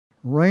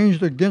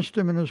Ranged against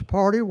him in his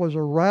party was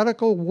a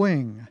radical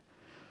wing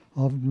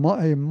of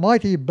a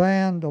mighty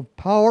band of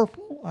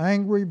powerful,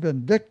 angry,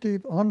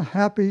 vindictive,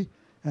 unhappy,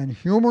 and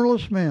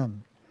humorless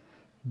men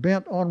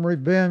bent on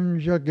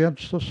revenge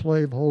against the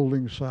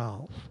slaveholding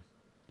South.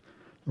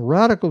 The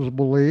radicals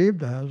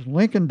believed, as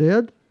Lincoln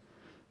did,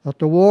 that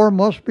the war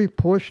must be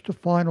pushed to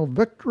final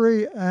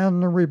victory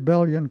and the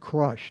rebellion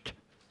crushed.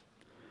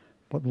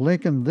 But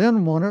Lincoln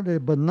then wanted a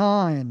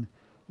benign,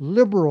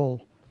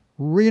 liberal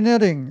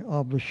reknitting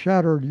of the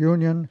shattered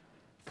Union,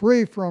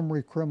 free from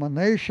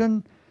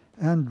recrimination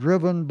and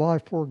driven by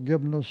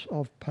forgiveness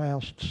of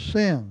past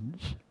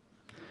sins.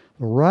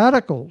 The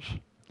radicals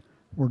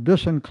were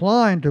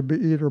disinclined to be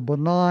either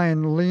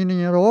benign,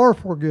 lenient, or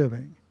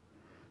forgiving.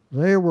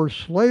 They were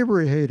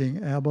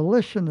slavery-hating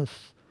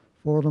abolitionists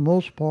for the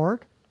most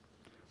part,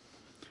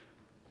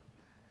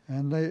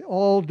 and they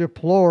all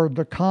deplored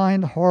the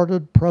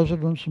kind-hearted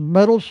president's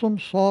meddlesome,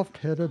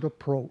 soft-headed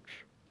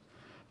approach.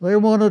 They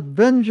wanted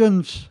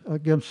vengeance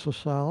against the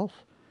South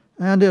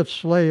and its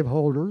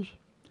slaveholders,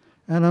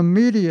 an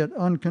immediate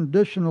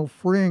unconditional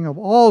freeing of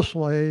all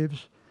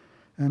slaves,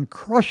 and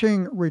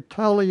crushing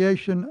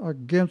retaliation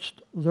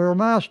against their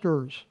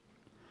masters,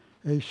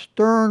 a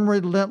stern,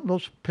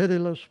 relentless,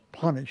 pitiless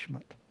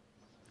punishment.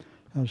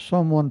 As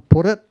someone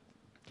put it,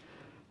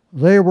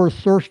 they were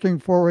thirsting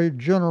for a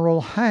general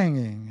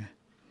hanging.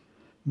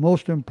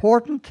 Most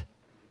important,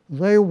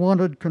 they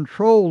wanted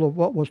control of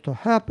what was to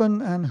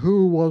happen and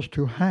who was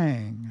to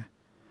hang.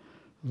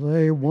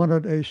 They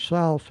wanted a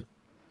South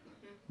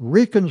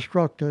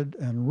reconstructed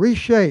and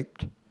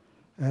reshaped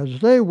as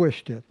they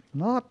wished it,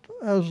 not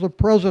as the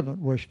president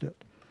wished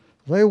it.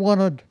 They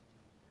wanted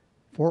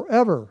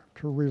forever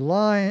to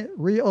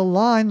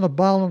realign the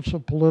balance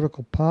of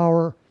political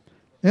power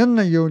in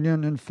the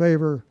Union in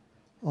favor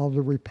of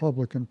the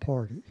Republican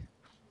Party.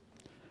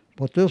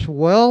 But this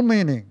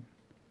well-meaning,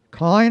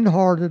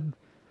 kind-hearted,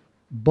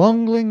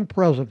 bungling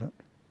president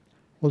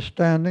was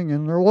standing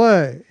in their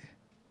way.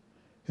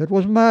 It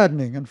was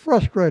maddening and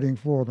frustrating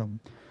for them.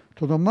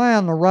 To the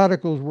man, the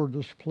radicals were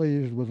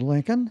displeased with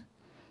Lincoln.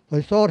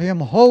 They thought him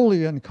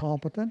wholly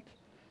incompetent,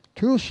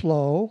 too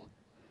slow,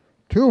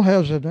 too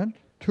hesitant,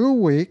 too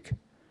weak,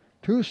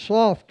 too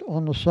soft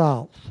on the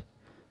South.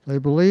 They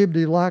believed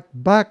he lacked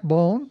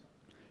backbone,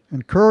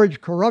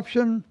 encouraged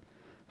corruption,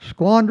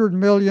 squandered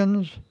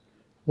millions,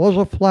 was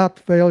a flat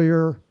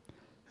failure,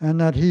 and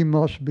that he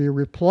must be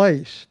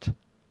replaced.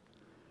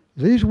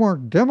 These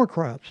weren't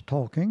Democrats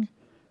talking.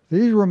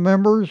 These were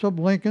members of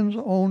Lincoln's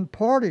own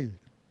party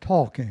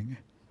talking.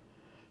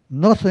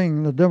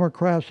 Nothing the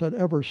Democrats had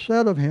ever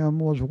said of him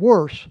was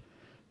worse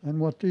than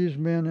what these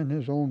men in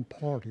his own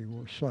party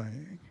were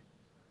saying.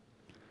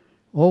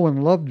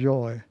 Owen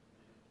Lovejoy,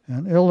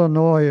 an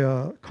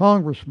Illinois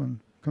congressman,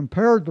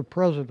 compared the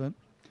president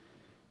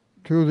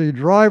to the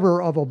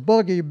driver of a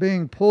buggy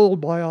being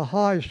pulled by a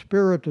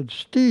high-spirited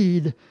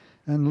steed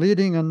and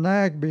leading a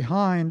nag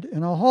behind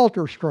in a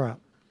halter strap.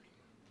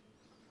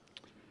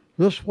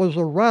 This was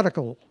a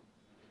radical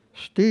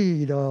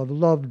steed of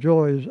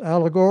Lovejoy's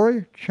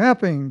allegory,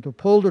 champing to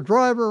pull the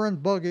driver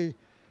and buggy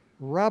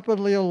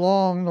rapidly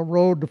along the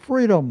road to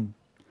freedom.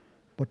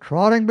 But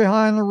trotting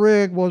behind the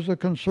rig was the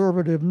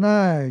conservative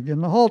nag in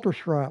the halter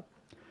strap,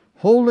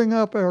 holding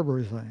up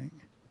everything.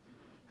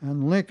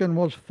 And Lincoln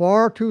was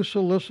far too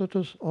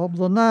solicitous of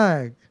the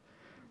nag,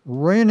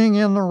 reining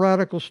in the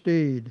radical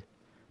steed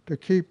to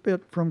keep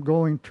it from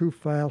going too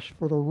fast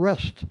for the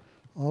rest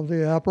of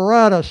the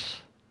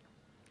apparatus.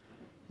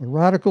 The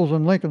radicals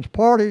in Lincoln's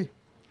party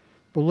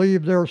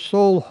believed their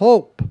sole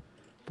hope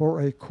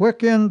for a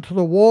quick end to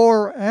the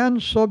war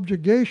and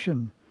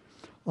subjugation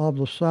of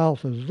the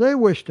South as they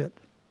wished it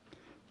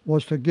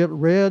was to get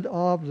rid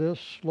of this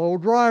slow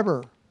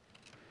driver.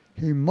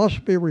 He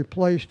must be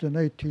replaced in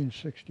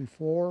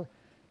 1864,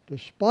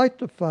 despite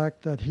the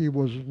fact that he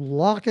was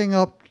locking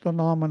up the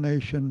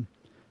nomination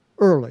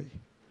early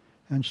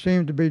and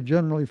seemed to be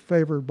generally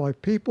favored by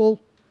people,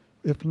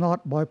 if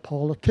not by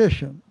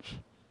politicians.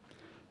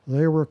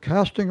 They were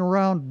casting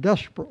around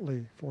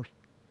desperately for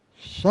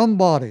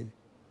somebody,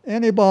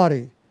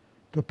 anybody,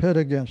 to pit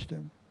against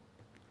him.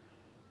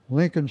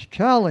 Lincoln's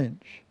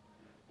challenge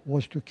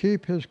was to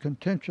keep his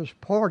contentious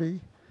party,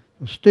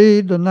 the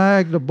steed, the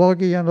nag, the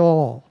buggy, and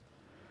all,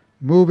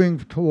 moving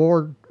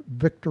toward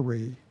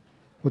victory,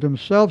 with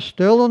himself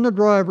still in the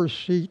driver's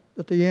seat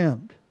at the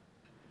end.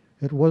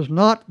 It was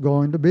not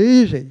going to be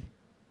easy,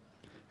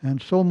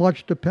 and so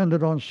much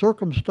depended on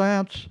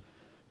circumstance,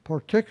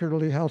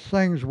 particularly how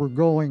things were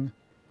going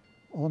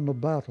on the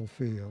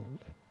battlefield.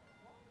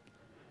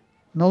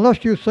 Now,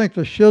 lest you think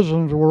the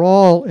schisms were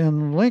all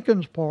in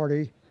Lincoln's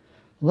party,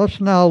 let's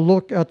now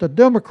look at the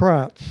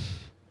Democrats.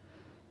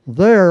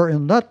 There,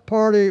 in that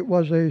party,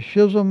 was a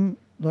schism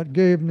that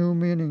gave new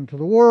meaning to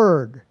the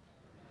word.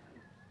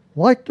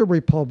 Like the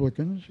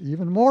Republicans,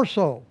 even more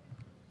so.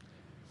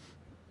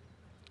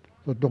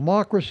 The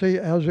democracy,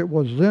 as it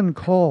was then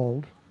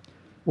called,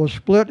 was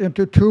split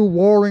into two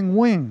warring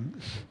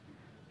wings.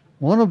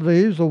 One of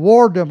these, the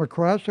War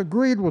Democrats,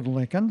 agreed with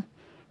Lincoln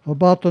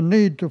about the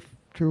need to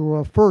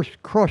to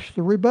first crush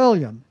the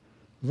rebellion.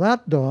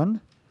 That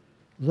done,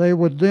 they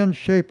would then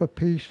shape a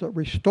peace that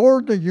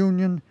restored the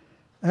Union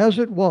as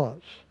it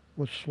was,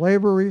 with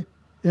slavery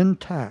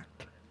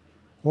intact.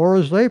 Or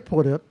as they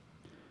put it,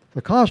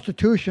 the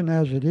Constitution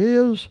as it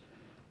is,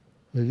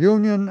 the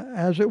Union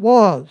as it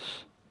was,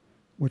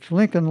 which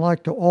Lincoln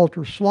liked to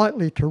alter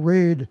slightly to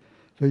read,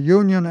 the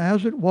Union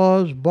as it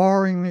was,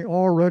 barring the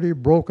already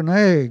broken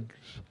eggs.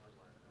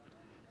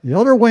 The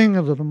other wing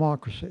of the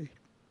democracy,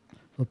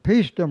 the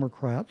Peace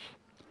Democrats,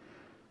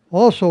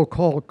 also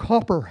called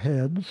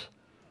copperheads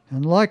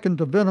and likened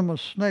to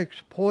venomous snakes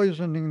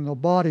poisoning the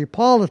body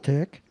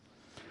politic,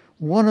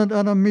 wanted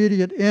an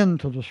immediate end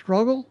to the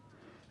struggle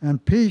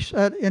and peace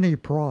at any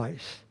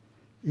price,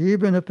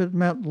 even if it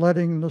meant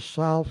letting the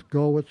South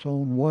go its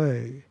own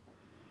way.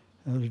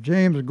 As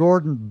James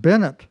Gordon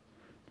Bennett,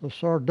 the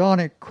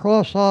sardonic,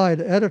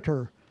 cross-eyed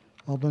editor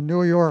of the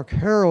New York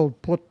Herald,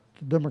 put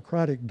the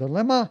Democratic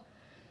dilemma,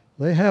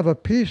 they have a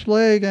peace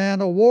leg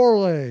and a war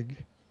leg.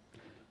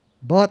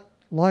 But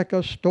like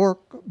a stork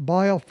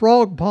by a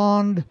frog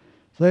pond,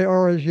 they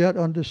are as yet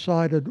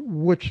undecided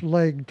which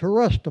leg to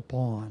rest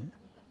upon.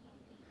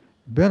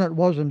 Bennett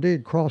was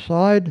indeed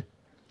cross-eyed.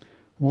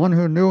 One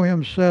who knew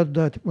him said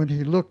that when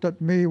he looked at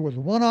me with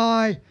one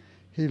eye,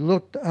 he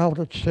looked out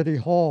at City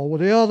Hall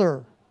with the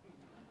other.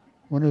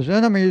 When his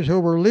enemies, who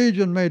were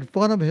legion, made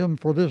fun of him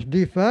for this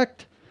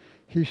defect,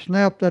 he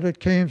snapped that it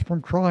came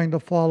from trying to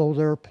follow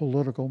their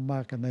political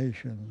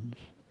machinations.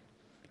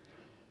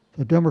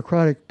 The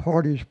Democratic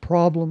Party's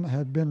problem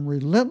had been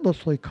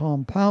relentlessly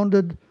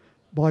compounded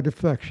by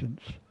defections.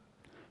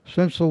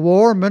 Since the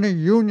war, many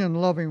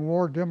Union-loving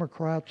war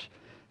Democrats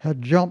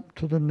had jumped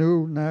to the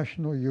new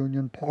National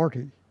Union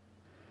Party,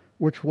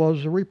 which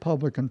was the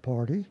Republican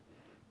Party,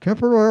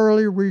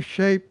 temporarily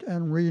reshaped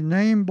and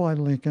renamed by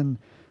Lincoln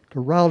to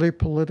rally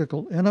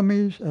political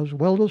enemies as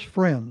well as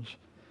friends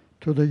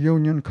to the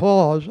Union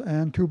cause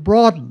and to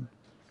broaden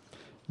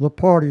the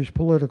party's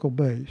political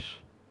base.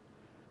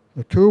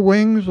 The two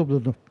wings of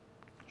the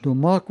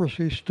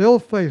democracy, still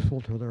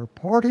faithful to their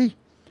party,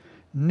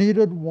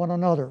 needed one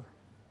another.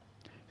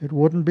 It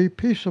wouldn't be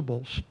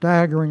peaceable,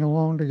 staggering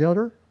along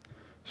together,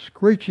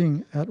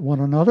 screeching at one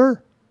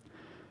another,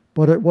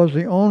 but it was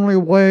the only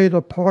way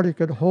the party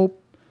could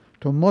hope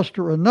to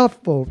muster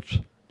enough votes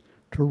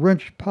to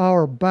wrench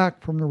power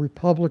back from the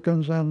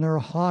Republicans and their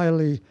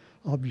highly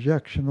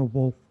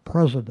objectionable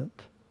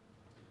president.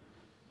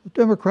 The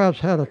Democrats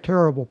had a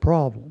terrible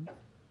problem: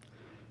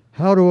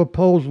 how to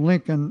oppose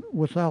Lincoln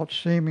without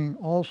seeming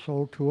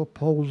also to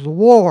oppose the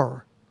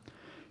war.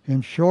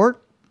 In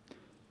short,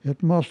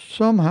 it must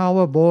somehow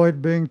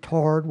avoid being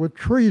tarred with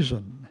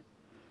treason.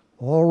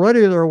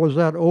 Already there was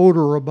that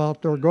odor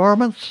about their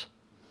garments,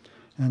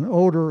 an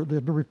odor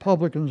that the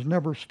Republicans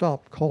never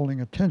stopped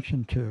calling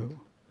attention to.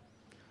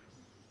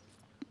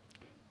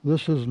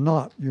 This is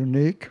not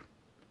unique,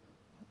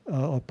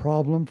 a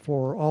problem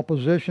for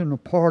opposition, a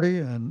party,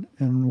 and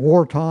in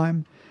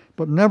wartime,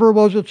 but never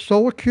was it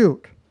so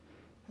acute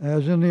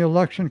as in the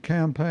election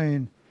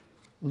campaign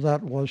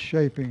that was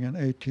shaping in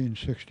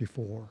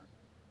 1864.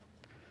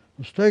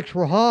 The stakes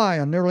were high,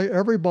 and nearly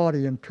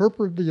everybody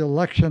interpreted the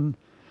election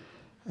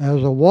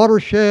as a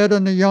watershed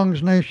in the young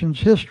nation's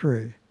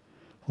history.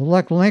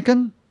 Elect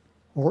Lincoln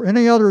or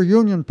any other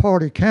Union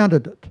Party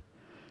candidate,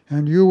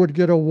 and you would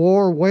get a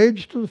war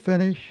waged to the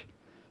finish,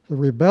 the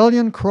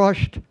rebellion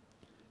crushed,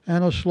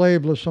 and a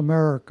slaveless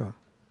America.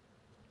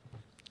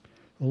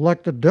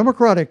 Elect a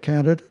Democratic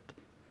candidate,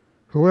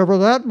 whoever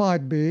that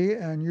might be,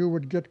 and you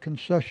would get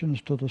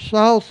concessions to the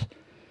South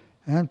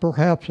and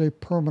perhaps a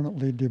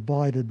permanently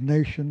divided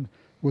nation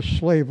with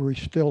slavery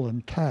still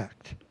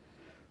intact.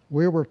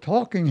 We were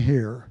talking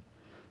here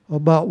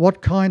about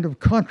what kind of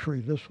country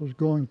this was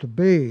going to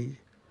be.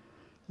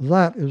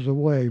 That is the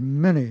way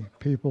many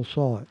people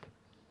saw it.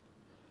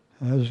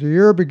 As the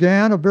year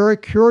began, a very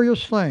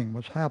curious thing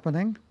was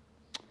happening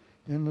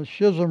in the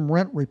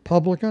schism-rent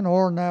Republican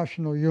or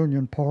National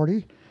Union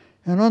Party,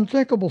 an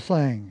unthinkable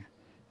thing,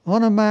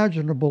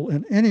 unimaginable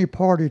in any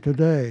party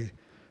today,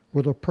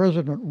 with a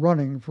president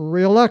running for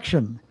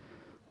re-election.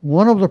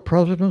 One of the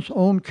president's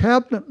own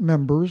cabinet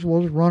members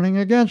was running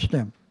against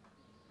him.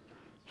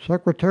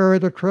 Secretary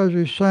of the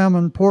Treasury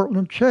Salmon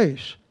Portland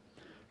Chase,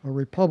 a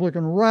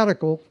Republican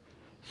radical,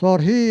 thought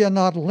he and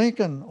not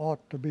Lincoln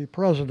ought to be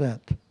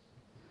president.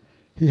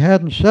 He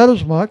hadn't said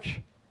as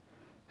much,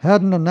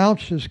 hadn't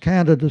announced his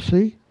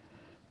candidacy,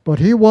 but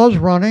he was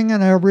running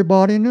and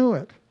everybody knew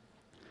it.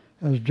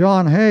 As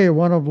John Hay,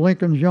 one of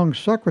Lincoln's young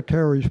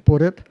secretaries,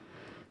 put it,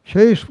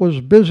 Chase was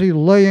busy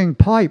laying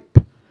pipe,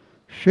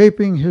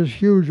 shaping his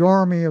huge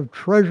army of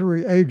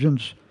Treasury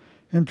agents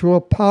into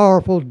a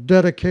powerful,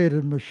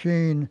 dedicated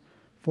machine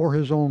for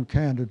his own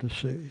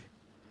candidacy.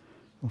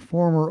 A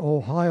former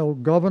Ohio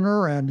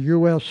governor and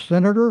U.S.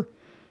 senator,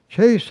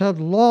 Chase had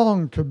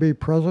longed to be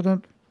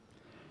president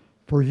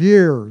for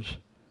years,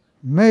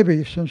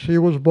 maybe since he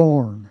was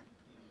born,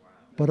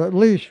 but at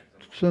least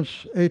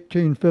since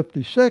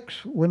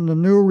 1856, when the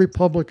new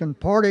Republican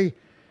Party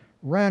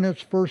ran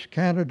its first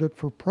candidate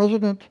for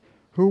president,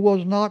 who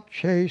was not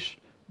Chase,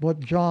 but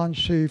John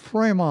C.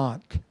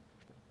 Fremont.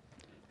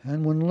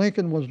 And when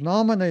Lincoln was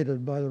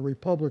nominated by the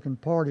Republican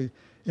Party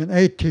in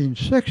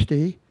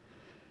 1860,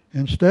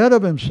 instead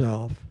of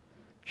himself,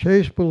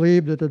 Chase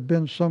believed it had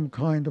been some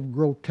kind of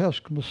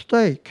grotesque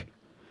mistake.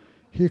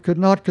 He could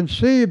not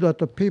conceive that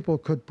the people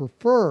could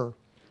prefer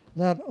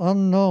that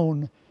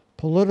unknown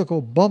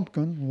political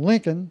bumpkin,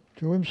 Lincoln,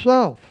 to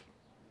himself.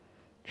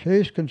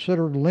 Chase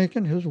considered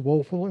Lincoln his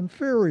woeful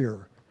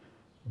inferior,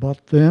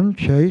 but then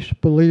Chase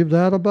believed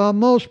that about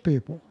most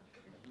people.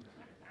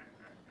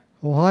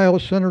 Ohio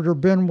Senator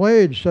Ben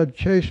Wade said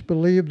Chase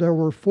believed there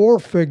were 4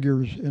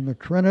 figures in the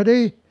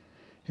Trinity,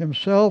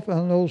 himself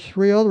and those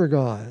 3 other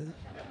guys.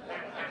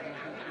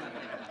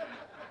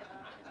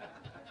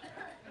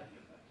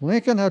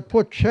 Lincoln had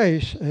put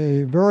Chase,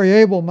 a very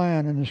able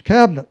man, in his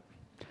cabinet.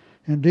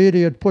 Indeed,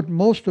 he had put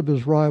most of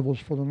his rivals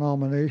for the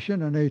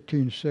nomination in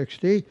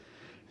 1860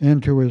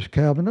 into his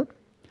cabinet,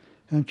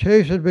 and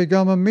Chase had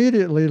begun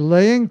immediately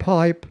laying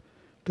pipe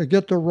to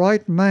get the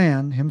right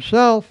man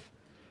himself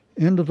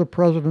into the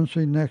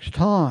presidency next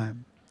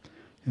time.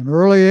 In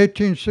early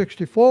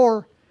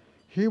 1864,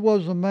 he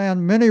was the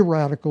man many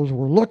radicals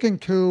were looking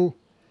to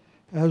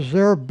as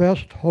their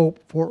best hope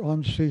for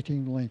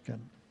unseating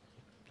Lincoln.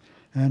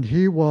 And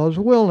he was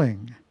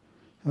willing.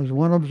 As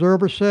one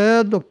observer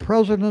said, the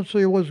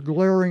presidency was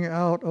glaring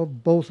out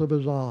of both of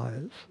his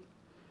eyes.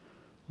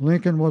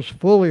 Lincoln was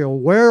fully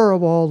aware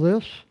of all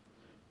this,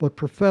 but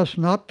professed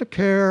not to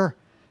care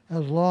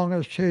as long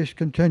as Chase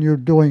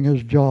continued doing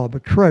his job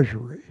at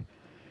Treasury.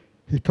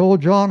 He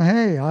told John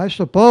Hay, "I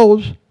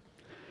suppose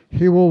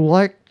he will,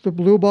 like the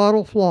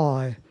bluebottle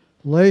fly,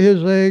 lay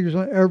his eggs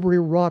on every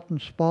rotten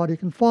spot he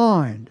can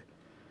find.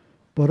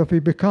 But if he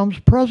becomes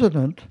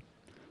president,"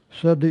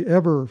 said the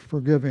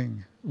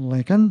ever-forgiving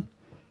Lincoln,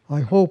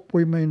 "I hope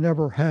we may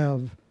never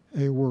have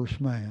a worse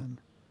man."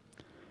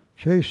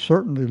 Chase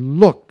certainly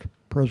looked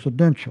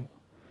presidential.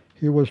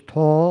 He was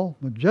tall,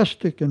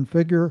 majestic in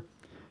figure,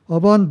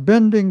 of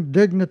unbending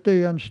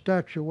dignity and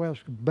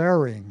statuesque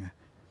bearing.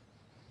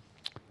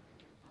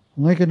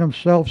 Lincoln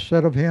himself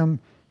said of him,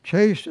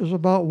 "Chase is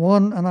about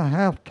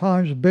 1.5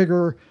 times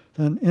bigger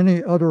than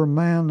any other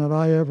man that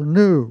I ever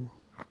knew."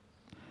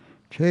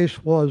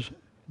 Chase was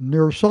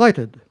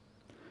nearsighted,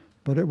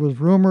 but it was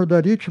rumored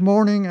that each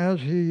morning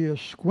as he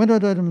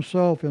squinted at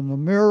himself in the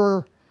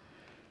mirror,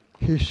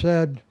 he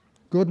said,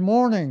 "Good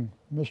morning,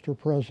 Mr.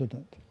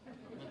 President."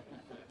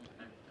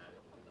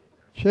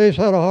 Chase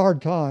had a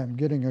hard time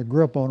getting a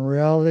grip on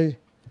reality.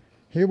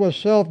 He was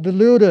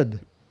self-deluded,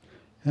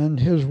 and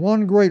his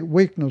one great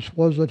weakness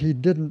was that he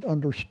didn't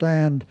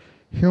understand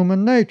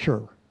human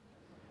nature.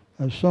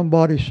 As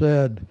somebody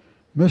said,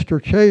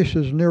 "Mr. Chase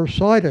is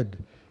nearsighted.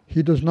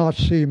 He does not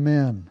see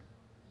men."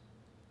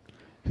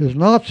 His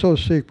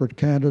not-so-secret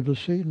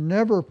candidacy,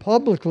 never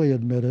publicly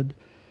admitted,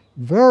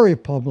 very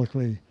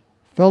publicly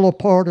fell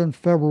apart in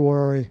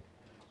February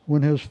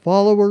when his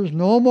followers,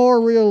 no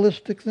more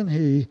realistic than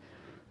he,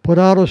 put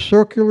out a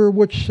circular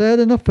which said,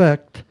 in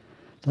effect,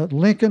 that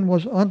Lincoln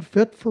was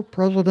unfit for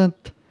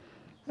president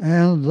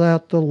and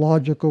that the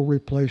logical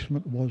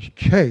replacement was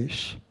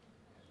Chase.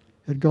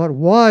 It got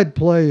wide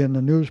play in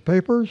the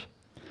newspapers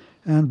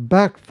and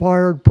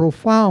backfired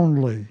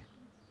profoundly.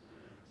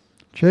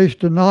 Chase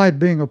denied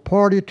being a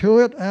party to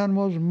it and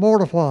was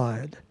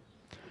mortified,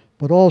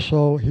 but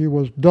also he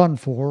was done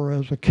for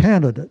as a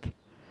candidate,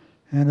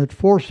 and it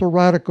forced the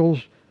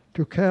radicals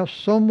to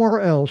cast somewhere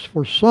else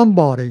for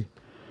somebody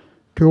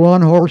to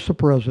unhorse the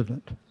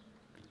president.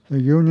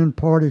 The Union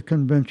Party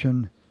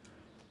convention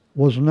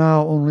was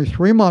now only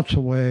 3 months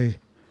away,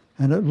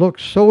 and it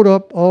looked sewed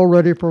up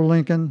already for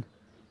Lincoln.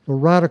 The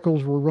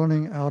radicals were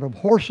running out of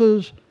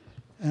horses,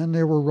 and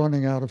they were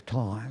running out of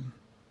time.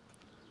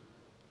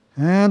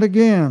 And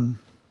again,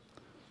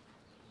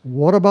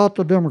 what about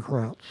the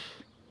Democrats?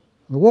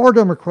 The War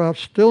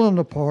Democrats, still in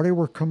the party,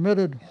 were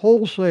committed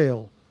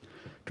wholesale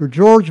to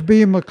George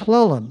B.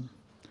 McClellan,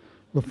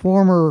 the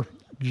former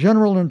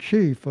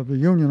General-in-Chief of the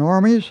Union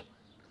armies,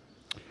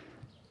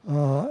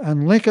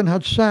 and Lincoln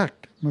had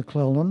sacked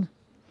McClellan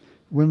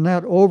when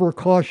that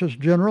overcautious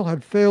general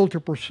had failed to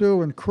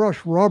pursue and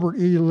crush Robert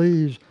E.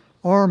 Lee's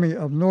Army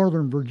of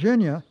Northern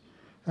Virginia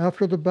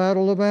after the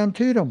Battle of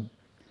Antietam.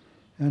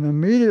 And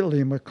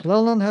immediately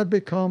McClellan had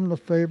become the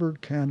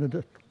favored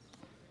candidate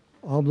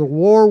of the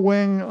war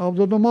wing of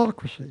the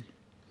democracy.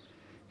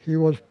 He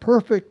was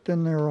perfect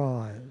in their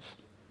eyes,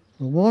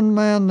 the one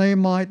man they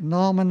might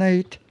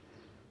nominate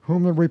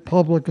whom the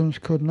Republicans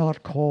could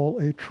not call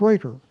a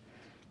traitor.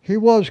 He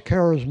was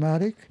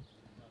charismatic,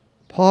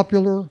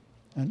 popular,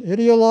 and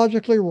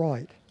ideologically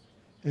right,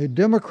 a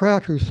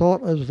Democrat who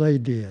thought as they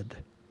did.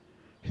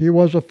 He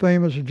was a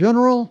famous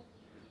general,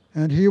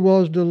 and he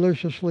was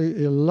deliciously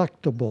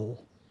electable.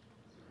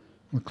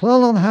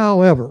 McClellan,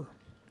 however,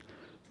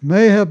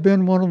 may have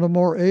been one of the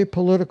more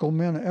apolitical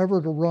men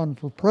ever to run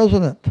for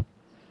president.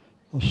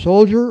 A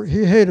soldier,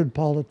 he hated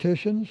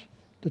politicians,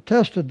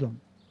 detested them.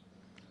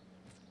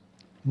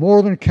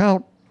 More than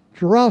Count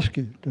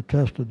Jurowski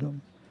detested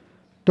them.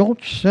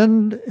 "Don't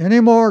send any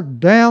more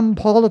damn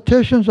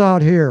politicians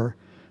out here,"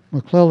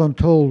 McClellan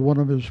told one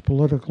of his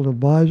political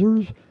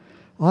advisors,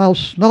 "I'll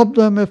snub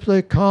them if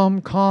they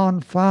come,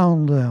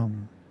 confound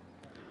them."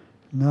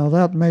 Now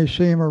that may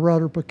seem a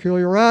rather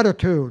peculiar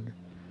attitude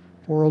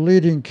for a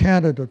leading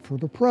candidate for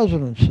the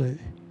presidency,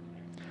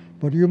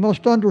 but you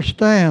must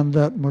understand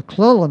that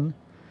McClellan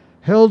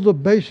held the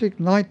basic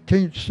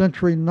 19th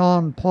century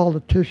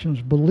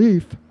non-politician's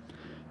belief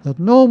that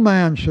no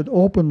man should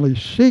openly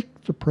seek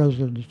the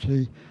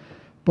presidency,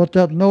 but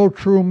that no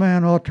true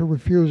man ought to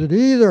refuse it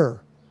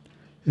either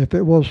if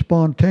it was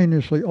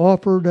spontaneously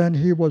offered and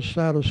he was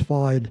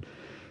satisfied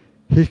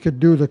he could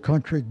do the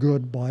country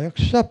good by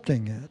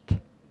accepting it.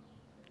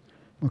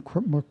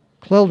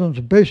 McClellan's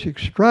basic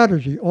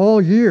strategy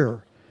all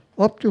year,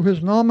 up to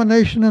his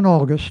nomination in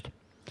August,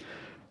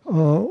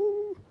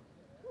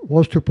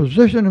 was to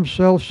position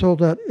himself so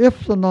that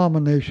if the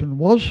nomination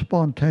was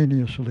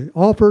spontaneously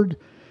offered,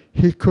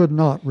 he could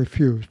not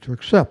refuse to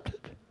accept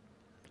it.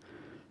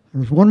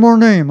 There's one more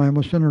name I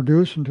must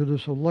introduce into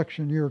this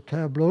election year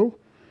tableau,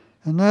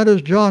 and that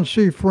is John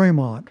C.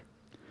 Fremont.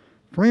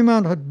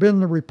 Fremont had been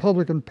the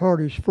Republican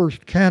Party's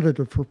first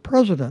candidate for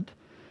president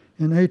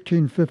in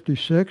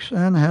 1856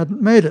 and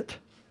hadn't made it.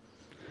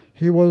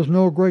 He was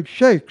no great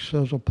shakes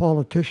as a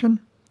politician.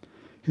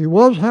 He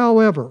was,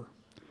 however,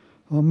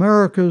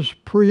 America's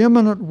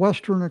preeminent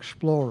Western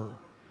explorer,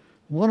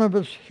 one of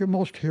its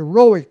most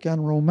heroic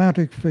and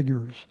romantic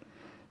figures.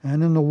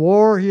 And in the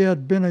war, he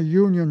had been a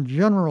Union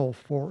general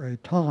for a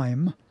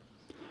time.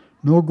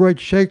 No great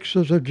shakes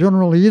as a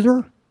general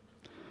either.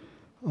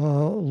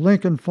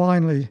 Lincoln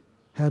finally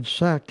had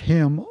sacked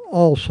him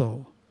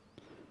also.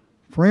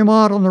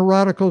 Fremont and the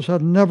radicals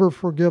had never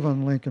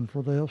forgiven Lincoln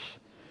for this.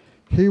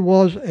 He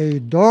was a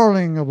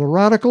darling of the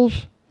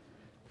radicals.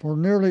 For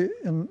early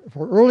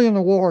in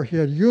the war, he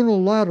had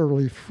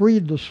unilaterally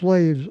freed the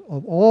slaves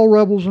of all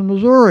rebels in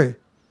Missouri,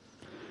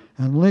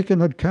 and Lincoln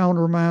had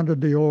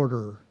countermanded the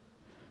order.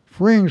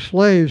 Freeing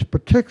slaves,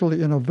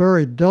 particularly in a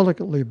very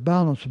delicately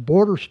balanced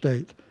border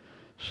state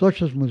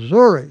such as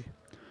Missouri,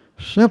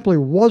 simply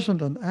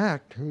wasn't an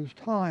act whose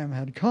time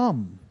had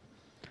come.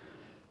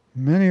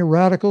 Many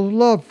radicals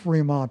loved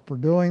Fremont for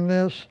doing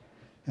this,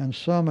 and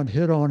some had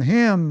hit on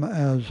him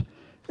as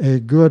a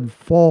good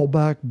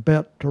fallback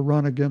bet to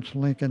run against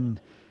Lincoln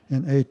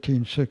in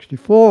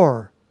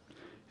 1864.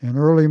 In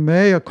early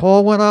May, a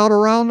call went out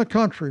around the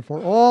country for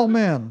all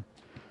men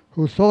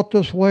who thought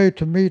this way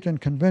to meet in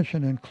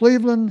convention in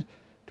Cleveland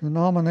to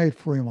nominate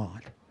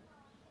Fremont.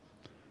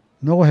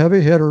 No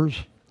heavy hitters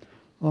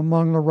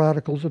among the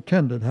radicals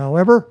attended,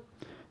 however,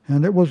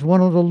 and it was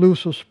one of the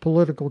loosest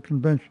political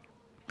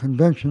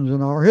conventions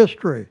in our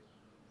history,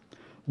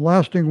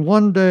 lasting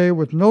one day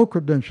with no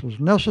credentials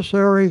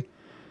necessary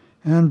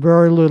and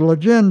very little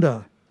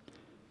agenda.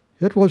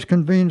 It was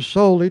convened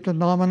solely to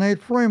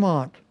nominate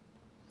Fremont,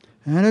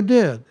 and it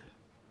did.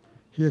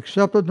 He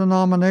accepted the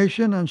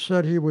nomination and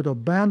said he would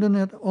abandon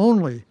it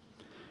only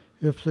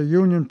if the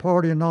Union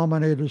Party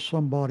nominated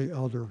somebody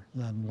other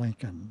than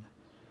Lincoln.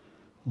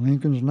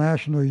 Lincoln's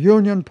National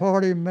Union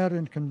Party met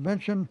in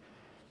convention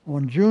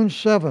on June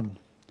 7,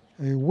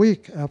 a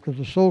week after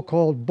the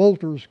so-called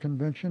Bolters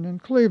Convention in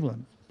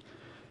Cleveland.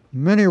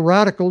 Many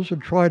radicals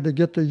had tried to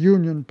get the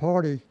Union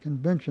Party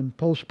convention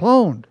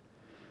postponed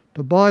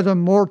to buy them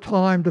more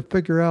time to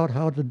figure out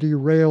how to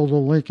derail the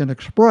Lincoln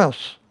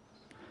Express.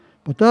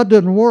 But that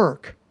didn't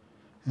work,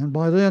 and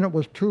by then it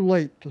was too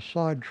late to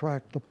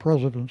sidetrack the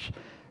president's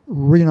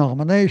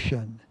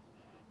renomination.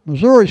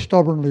 Missouri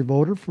stubbornly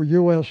voted for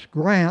U.S.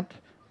 Grant,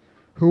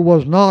 who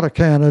was not a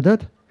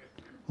candidate,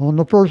 on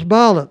the first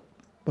ballot,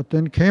 but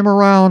then came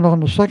around on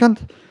the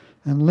second,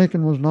 and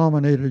Lincoln was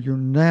nominated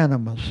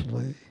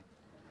unanimously.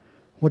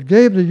 What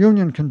gave the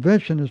Union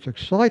Convention its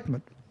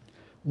excitement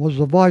was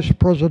the vice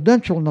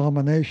presidential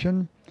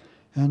nomination,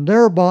 and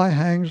thereby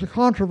hangs the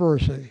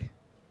controversy.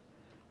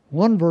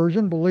 One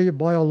version, believed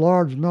by a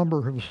large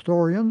number of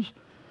historians,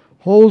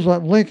 holds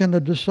that Lincoln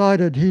had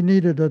decided he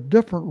needed a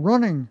different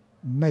running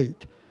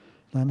mate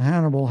than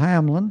Hannibal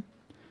Hamlin.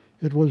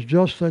 It was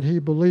just that he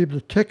believed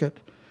the ticket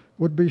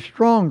would be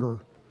stronger.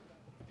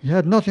 He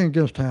had nothing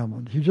against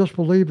Hamlin. He just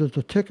believed that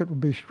the ticket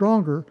would be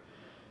stronger,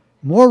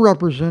 more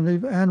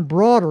representative, and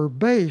broader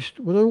based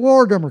with a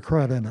war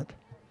Democrat in it.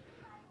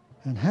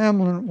 And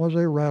Hamlin was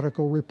a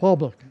radical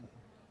Republican.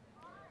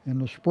 In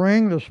the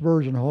spring, this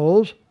version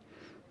holds,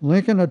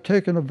 Lincoln had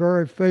taken a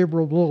very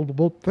favorable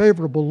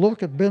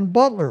look at Ben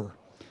Butler,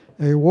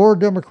 a war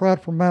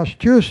Democrat from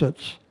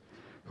Massachusetts,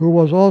 who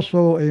was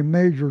also a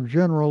major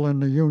general in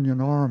the Union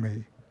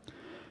Army.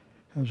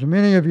 As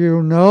many of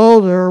you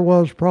know, there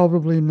was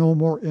probably no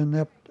more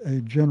inept a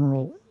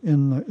general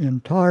in the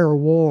entire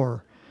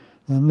war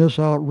than this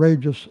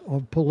outrageous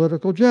of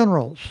political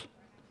generals,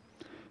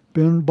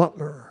 Ben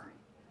Butler.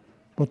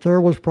 But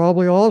there was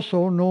probably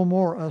also no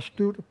more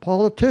astute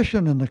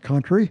politician in the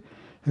country,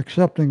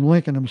 excepting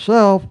Lincoln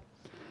himself,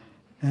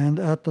 and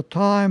at the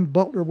time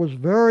Butler was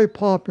very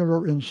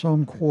popular in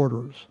some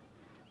quarters,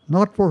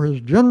 not for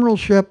his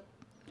generalship,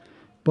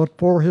 but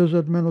for his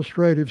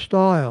administrative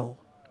style.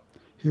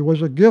 He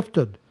was a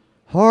gifted,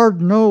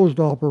 hard-nosed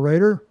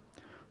operator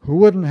who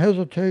wouldn't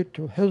hesitate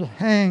to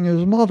hang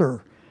his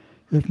mother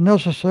if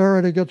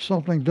necessary to get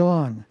something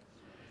done.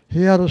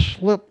 He had a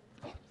slit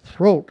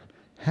throat,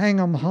 hang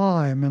 'em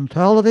high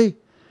mentality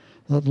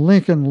that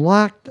Lincoln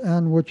lacked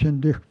and which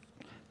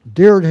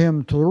endeared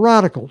him to the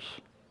radicals.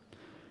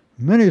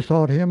 Many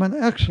thought him an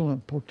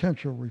excellent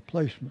potential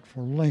replacement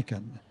for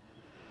Lincoln.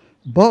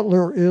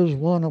 Butler is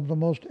one of the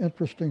most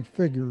interesting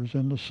figures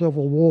in the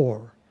Civil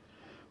War.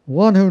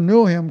 One who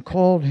knew him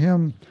called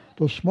him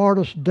the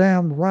smartest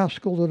damned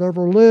rascal that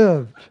ever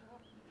lived.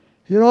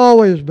 He had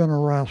always been a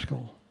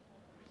rascal.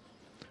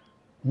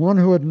 One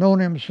who had known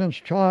him since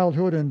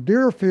childhood in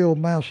Deerfield,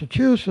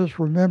 Massachusetts,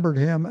 remembered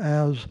him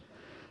as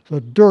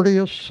the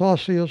dirtiest,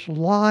 sauciest,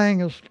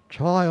 lyingest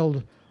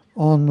child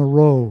on the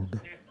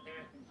road.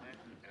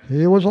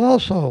 He was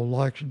also,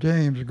 like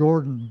James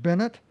Gordon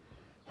Bennett,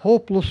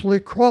 hopelessly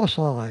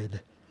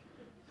cross-eyed.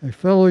 A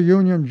fellow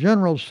Union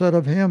general said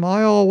of him,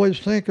 "I always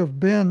think of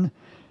Ben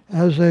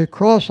as a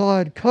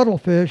cross-eyed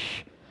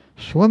cuttlefish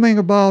swimming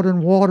about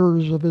in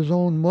waters of his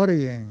own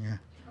muddying."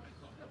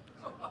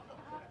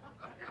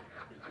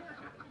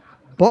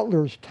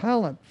 Butler's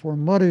talent for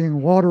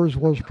muddying waters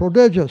was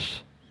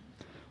prodigious.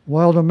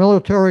 While the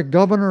military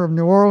governor of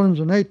New Orleans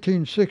in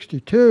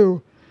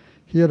 1862,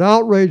 he had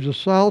outraged the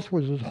South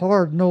with his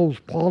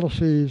hard-nosed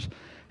policies,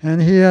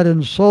 and he had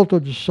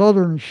insulted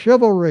Southern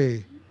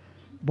chivalry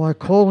by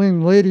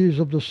calling ladies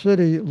of the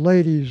city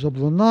ladies of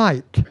the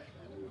night.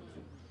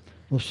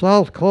 The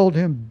South called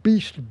him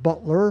Beast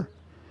Butler,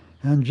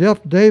 and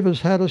Jeff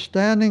Davis had a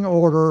standing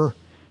order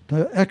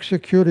to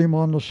execute him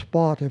on the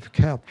spot if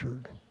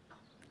captured.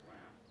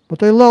 But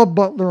they loved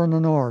Butler in the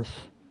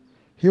North.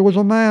 He was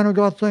a man who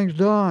got things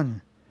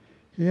done.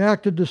 He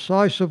acted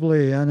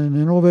decisively and in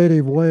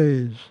innovative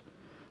ways.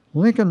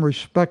 Lincoln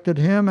respected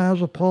him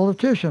as a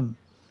politician,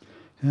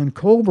 and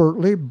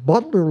covertly,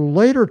 Butler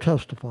later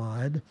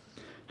testified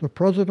the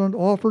president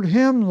offered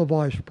him the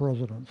vice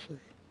presidency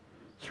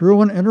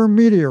through an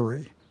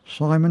intermediary,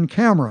 Simon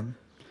Cameron,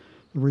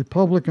 the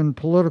Republican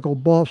political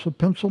boss of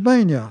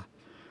Pennsylvania,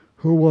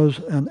 who was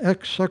an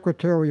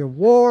ex-secretary of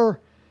war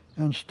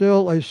and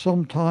still a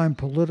sometime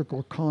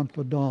political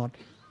confidant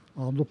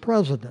of the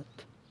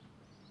president.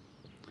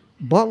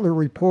 Butler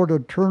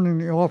reported turning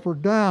the offer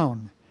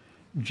down,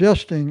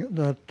 jesting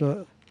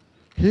that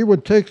he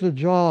would take the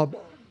job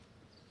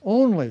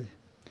only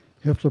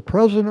if the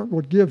president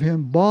would give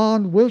him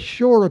bond with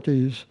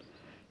sureties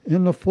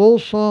in the full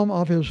sum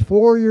of his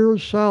 4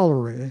 years'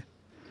 salary,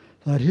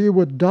 that he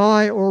would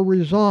die or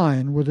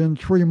resign within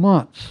 3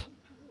 months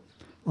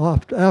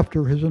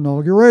after his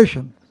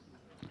inauguration.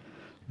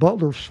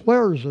 Butler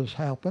swears this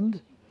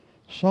happened.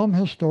 Some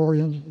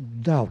historians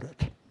doubt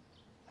it.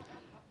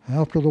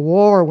 After the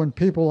war, when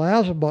people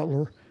asked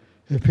Butler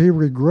if he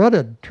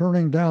regretted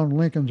turning down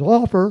Lincoln's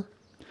offer,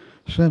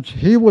 since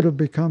he would have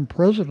become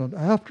president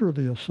after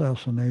the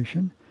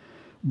assassination,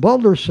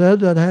 Butler said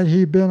that had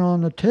he been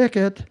on the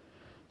ticket,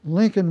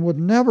 Lincoln would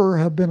never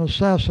have been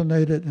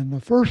assassinated in the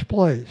first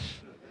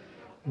place.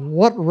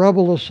 What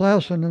rebel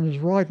assassin in his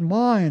right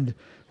mind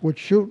would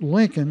shoot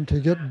Lincoln to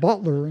get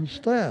Butler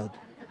instead?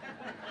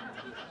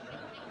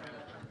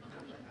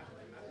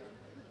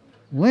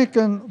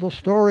 Lincoln, the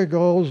story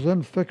goes,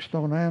 then fixed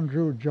on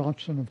Andrew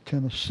Johnson of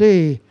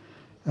Tennessee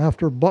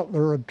after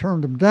Butler had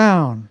turned him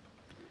down.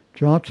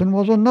 Johnson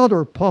was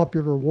another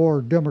popular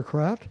war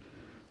Democrat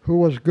who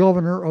was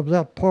governor of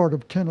that part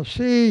of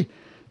Tennessee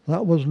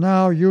that was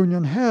now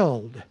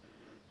Union-held.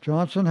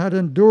 Johnson had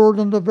endured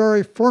in the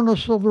very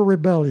furnace of the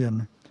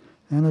rebellion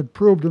and had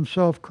proved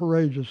himself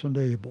courageous and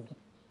able.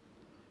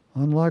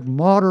 Unlike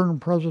modern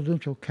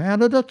presidential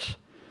candidates,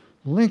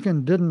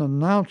 Lincoln didn't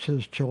announce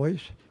his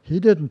choice. He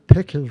didn't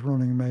pick his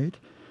running mate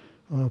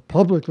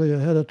publicly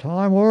ahead of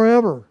time or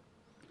ever.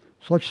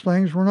 Such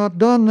things were not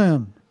done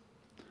then.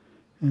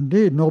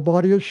 Indeed,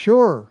 nobody is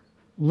sure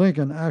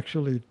Lincoln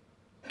actually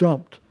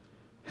dumped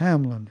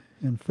Hamlin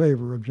in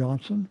favor of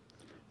Johnson,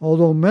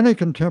 although many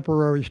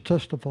contemporaries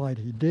testified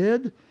he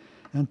did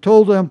and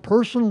told them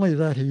personally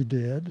that he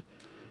did.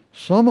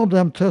 Some of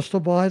them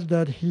testified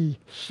that he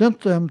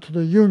sent them to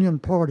the Union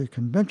Party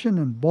convention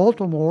in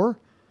Baltimore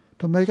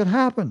to make it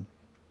happen.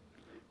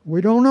 We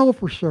don't know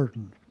for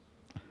certain.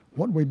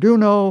 What we do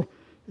know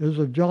is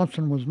that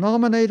Johnson was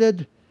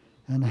nominated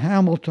and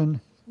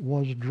Hamilton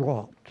was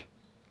dropped.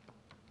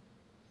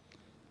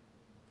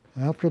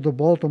 After the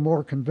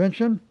Baltimore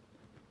Convention,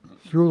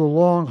 through the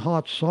long,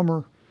 hot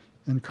summer,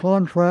 in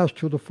contrast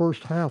to the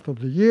first half of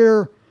the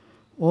year,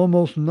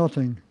 almost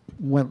nothing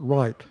went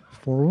right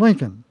for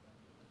Lincoln.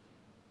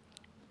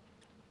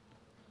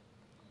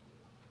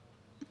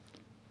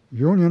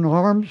 Union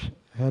arms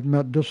had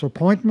met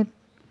disappointment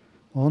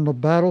on the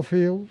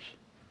battlefields.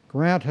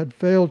 Grant had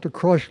failed to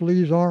crush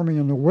Lee's army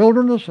in the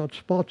wilderness at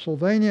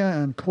Spotsylvania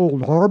and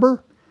Cold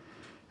Harbor,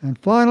 and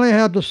finally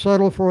had to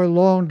settle for a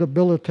long,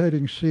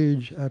 debilitating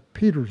siege at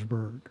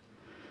Petersburg.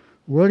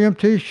 William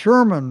T.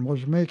 Sherman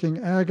was making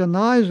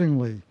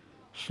agonizingly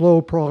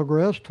slow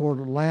progress toward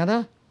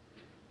Atlanta.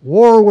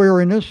 War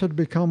weariness had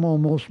become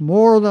almost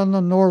more than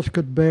the North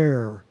could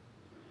bear.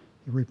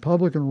 The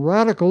Republican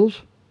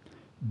radicals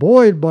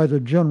buoyed by the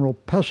general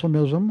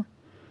pessimism,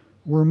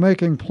 were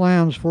making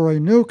plans for a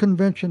new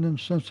convention in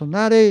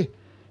Cincinnati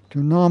to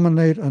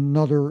nominate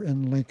another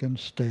in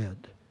Lincoln's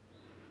stead.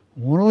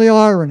 One of the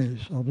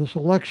ironies of this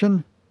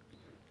election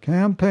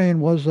campaign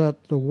was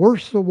that the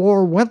worse the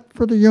war went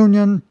for the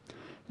Union,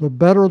 the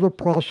better the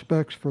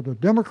prospects for the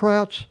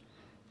Democrats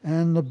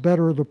and the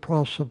better the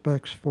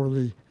prospects for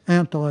the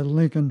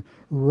anti-Lincoln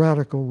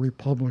radical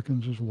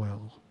Republicans as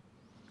well.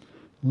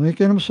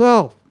 Lincoln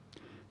himself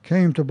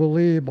came to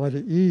believe by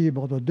the eve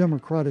of the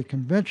Democratic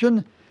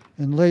Convention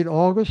in late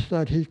August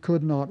that he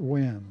could not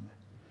win.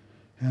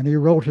 And he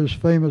wrote his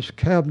famous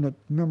cabinet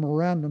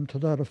memorandum to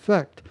that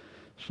effect,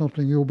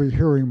 something you'll be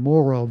hearing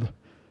more of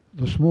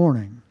this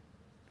morning.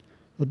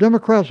 The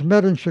Democrats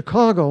met in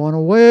Chicago on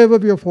a wave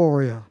of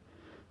euphoria,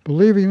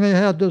 believing they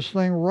had this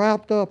thing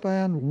wrapped up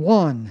and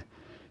won,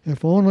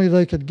 if only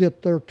they could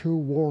get their two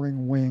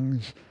warring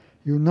wings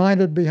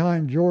united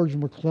behind George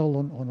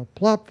McClellan on a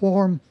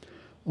platform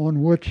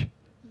on which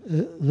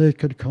they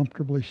could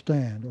comfortably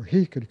stand, or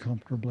he could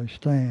comfortably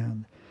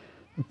stand.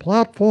 The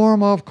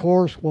platform, of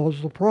course, was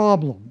the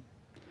problem.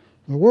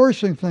 The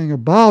worrisome thing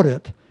about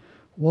it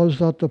was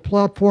that the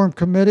platform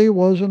committee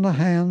was in the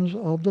hands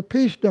of the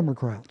Peace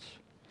Democrats,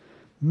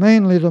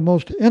 mainly the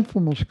most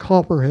infamous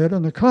copperhead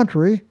in the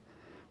country,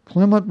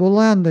 Clement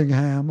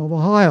Vallandigham of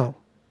Ohio.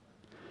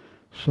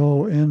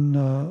 So in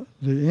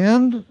the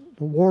end,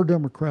 the War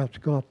Democrats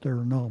got their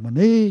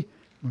nominee,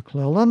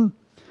 McClellan,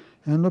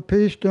 and the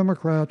Peace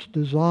Democrats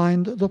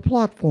designed the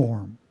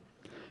platform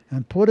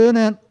and put in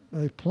it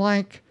a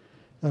plank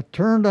that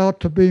turned out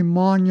to be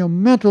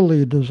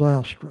monumentally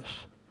disastrous.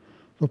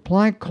 The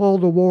plank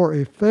called the war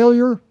a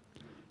failure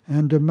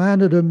and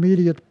demanded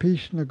immediate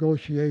peace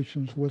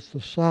negotiations with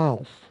the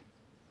South.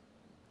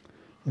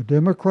 The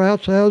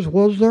Democrats, as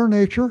was their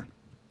nature,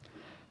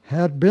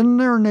 had been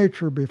their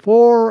nature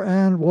before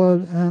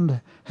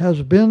and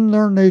has been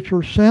their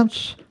nature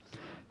since,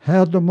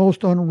 had the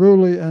most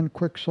unruly and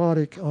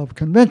quixotic of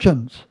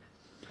conventions.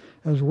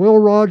 As Will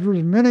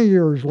Rogers many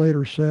years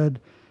later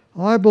said,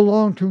 "I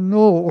belong to no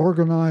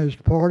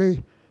organized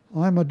party.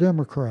 I'm a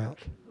Democrat."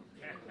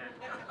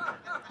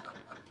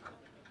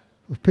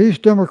 The Peace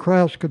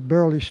Democrats could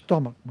barely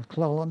stomach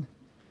McClellan.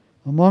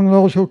 Among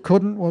those who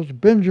couldn't was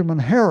Benjamin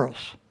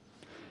Harris,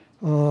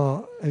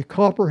 a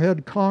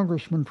Copperhead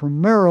congressman from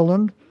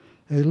Maryland,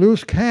 a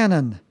loose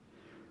cannon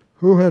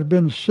who had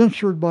been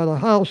censured by the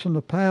House in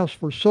the past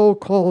for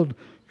so-called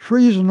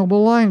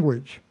treasonable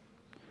language.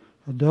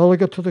 A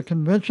delegate to the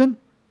convention,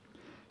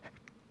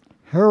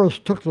 Harris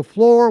took the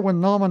floor when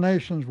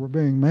nominations were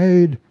being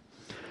made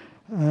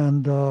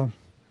and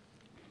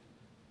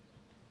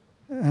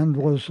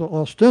was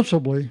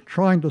ostensibly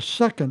trying to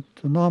second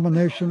the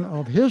nomination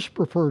of his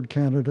preferred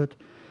candidate,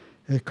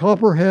 a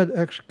Copperhead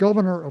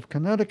ex-governor of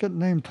Connecticut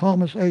named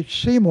Thomas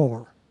H.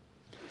 Seymour.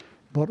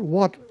 But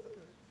what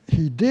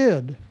he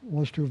did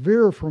was to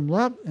veer from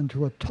that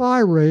into a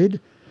tirade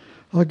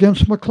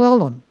against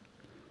McClellan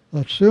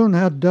that soon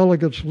had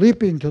delegates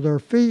leaping to their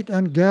feet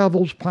and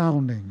gavels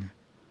pounding.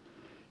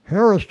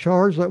 Harris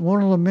charged that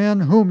one of the men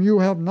whom you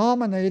have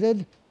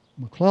nominated,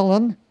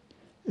 McClellan,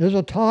 is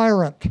a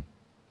tyrant.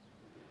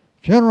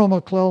 General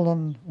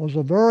McClellan was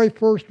the very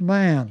first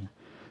man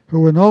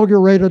who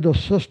inaugurated a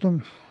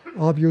system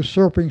of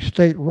usurping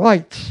state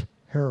rights,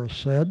 Harris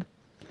said.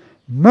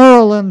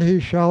 Maryland, he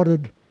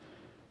shouted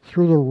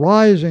through the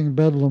rising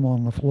bedlam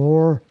on the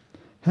floor,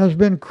 has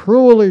been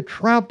cruelly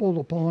trampled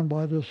upon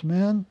by this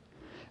man,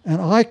 and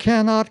I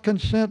cannot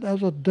consent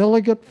as a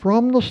delegate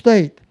from the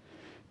state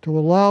to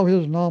allow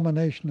his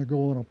nomination to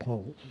go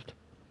unopposed.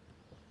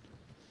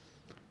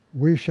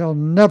 We shall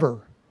never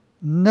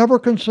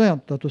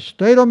consent that the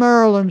state of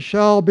Maryland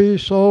shall be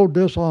so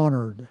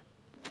dishonored.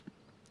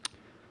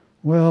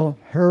 Well,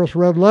 Harris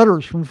read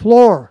letters from the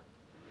floor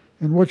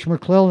in which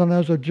McClellan,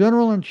 as a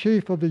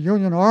general-in-chief of the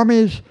Union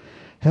armies,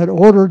 had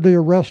ordered the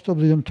arrest of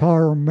the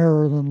entire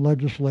Maryland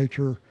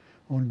legislature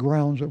on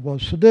grounds it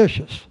was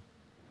seditious.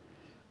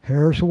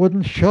 Harris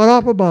wouldn't shut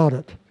up about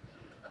it.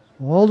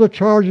 All the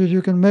charges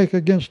you can make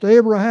against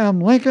Abraham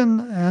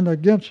Lincoln and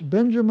against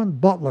Benjamin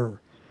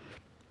Butler,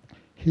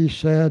 he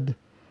said,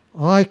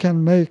 I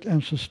can make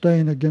and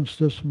sustain against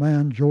this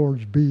man,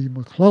 George B.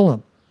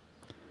 McClellan.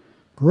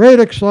 Great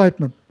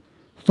excitement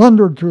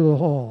thundered through the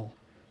hall.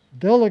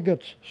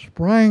 Delegates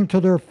sprang to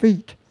their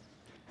feet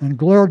and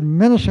glared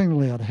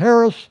menacingly at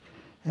Harris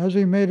as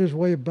he made his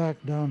way back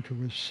down to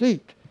his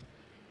seat.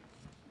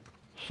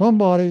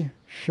 Somebody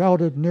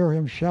near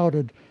him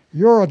shouted,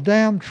 "You're a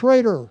damn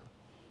traitor."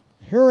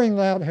 Hearing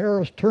that,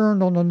 Harris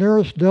turned on the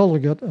nearest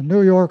delegate, a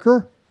New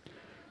Yorker,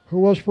 who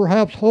was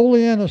perhaps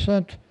wholly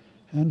innocent,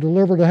 and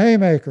delivered a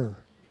haymaker.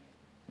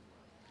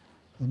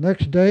 The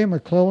next day,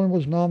 McClellan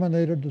was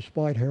nominated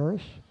despite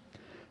Harris.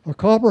 A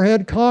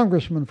Copperhead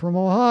congressman from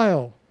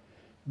Ohio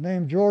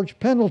named George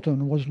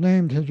Pendleton was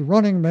named his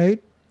running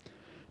mate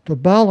to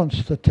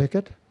balance the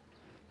ticket.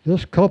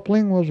 This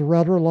coupling was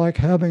rather like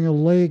having a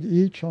leg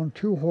each on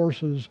two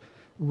horses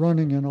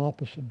running in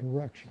opposite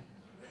directions.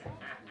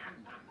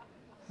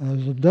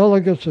 As the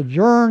delegates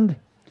adjourned,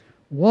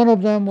 One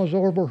of them was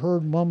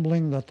overheard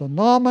mumbling that the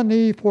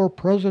nominee for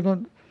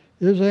president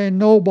is a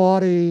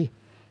nobody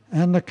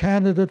and the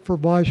candidate for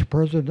vice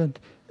president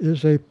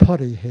is a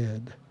putty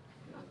head.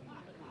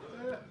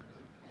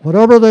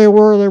 Whatever they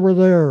were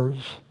theirs.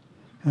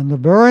 And the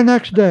very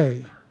next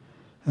day,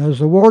 as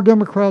the war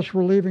Democrats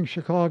were leaving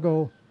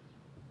Chicago,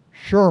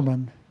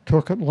 Sherman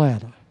took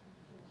Atlanta.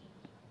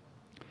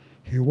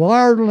 He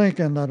wired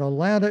Lincoln that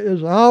Atlanta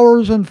is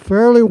ours and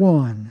fairly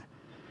won.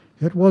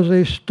 It was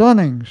a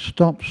stunning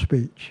stump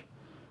speech,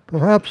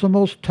 perhaps the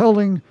most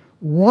telling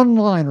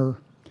one-liner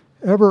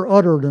ever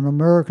uttered in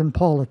American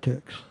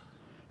politics,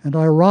 and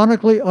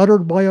ironically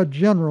uttered by a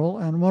general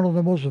and one of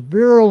the most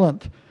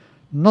virulent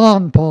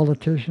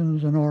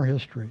non-politicians in our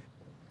history.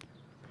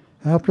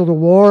 After the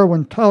war,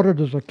 when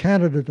touted as a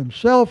candidate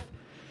himself,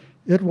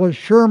 it was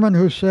Sherman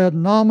who said,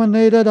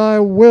 "Nominated, I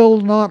will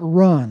not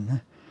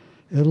run.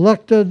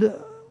 Elected,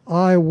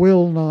 I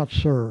will not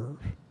serve."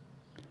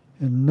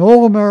 In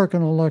no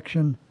American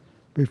election,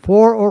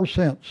 before or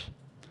since,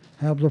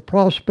 have the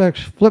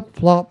prospects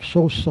flip-flopped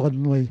so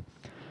suddenly,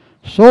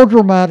 so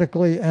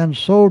dramatically, and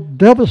so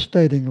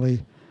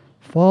devastatingly,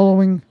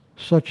 following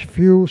such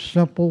few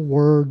simple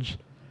words,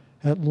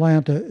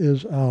 "Atlanta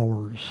is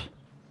ours,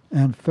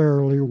 and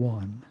fairly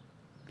won."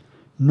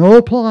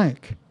 No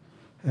plank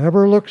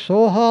ever looked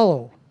so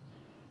hollow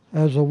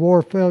as the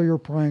war failure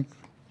plank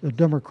the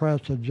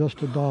Democrats had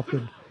just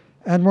adopted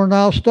and were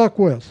now stuck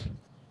with.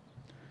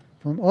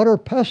 From utter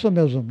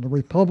pessimism, the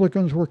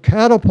Republicans were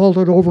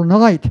catapulted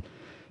overnight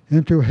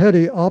into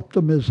heady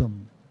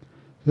optimism.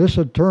 This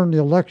had turned the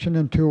election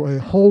into a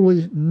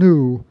wholly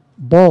new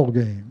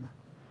ballgame.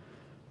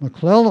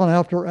 McClellan,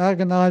 after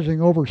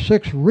agonizing over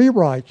 6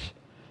 rewrites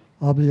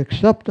of the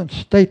acceptance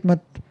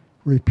statement,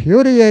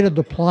 repudiated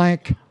the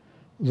plank,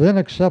 then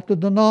accepted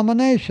the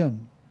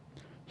nomination,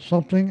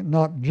 something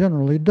not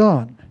generally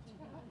done.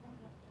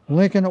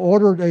 Lincoln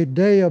ordered a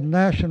day of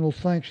national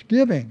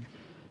thanksgiving,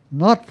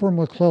 not for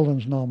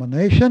McClellan's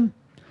nomination,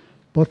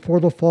 but for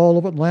the fall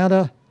of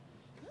Atlanta,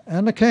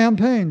 and the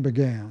campaign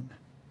began.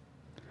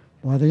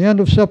 By the end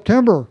of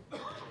September,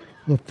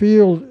 the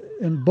field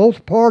in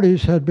both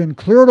parties had been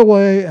cleared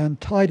away and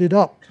tidied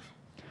up.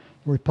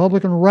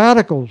 Republican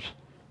radicals,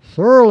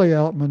 thoroughly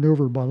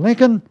outmaneuvered by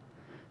Lincoln,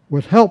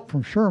 with help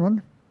from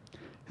Sherman,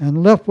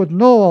 and left with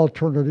no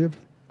alternative,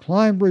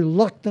 climbed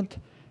reluctant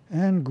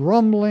and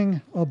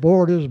grumbling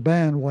aboard his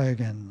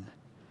bandwagon.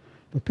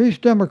 The Peace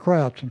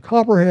Democrats and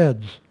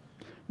Copperheads,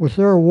 with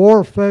their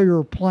war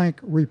failure plank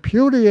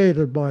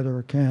repudiated by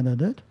their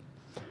candidate,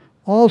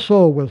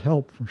 also with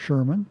help from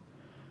Sherman,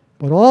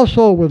 but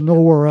also with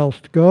nowhere else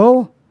to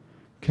go,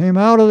 came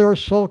out of their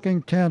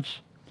sulking tents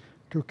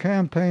to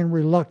campaign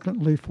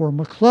reluctantly for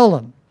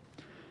McClellan,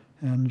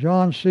 and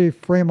John C.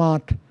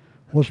 Fremont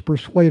was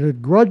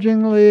persuaded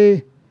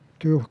grudgingly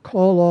to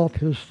call off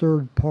his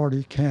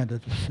third-party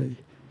candidacy.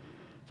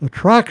 The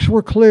tracks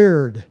were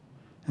cleared,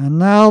 and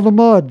now the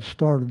mud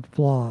started to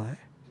fly.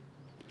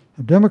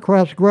 The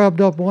Democrats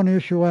grabbed up one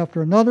issue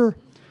after another,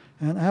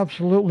 and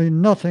absolutely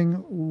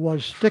nothing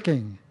was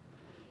sticking.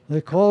 They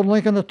called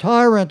Lincoln a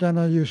tyrant and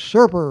a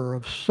usurper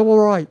of civil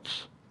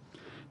rights.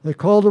 They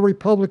called the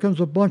Republicans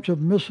a bunch of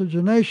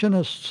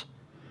miscegenationists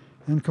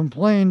and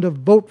complained of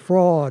vote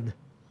fraud.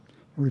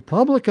 The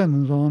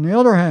Republicans, on the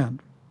other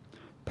hand,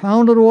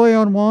 pounded away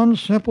on one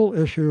simple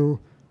issue,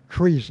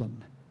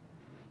 treason.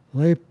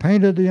 They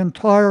painted the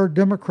entire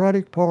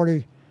Democratic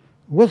Party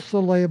with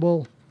the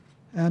label,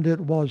 and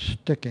it was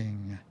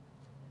sticking.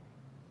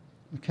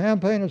 The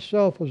campaign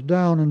itself was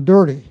down and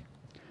dirty.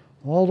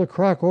 All the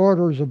crack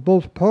orators of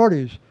both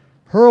parties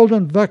hurled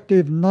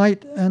invective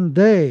night and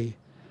day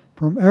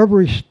from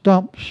every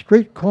stump,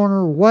 street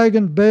corner,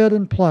 wagon bed,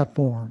 and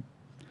platform.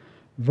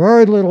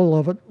 Very little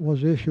of it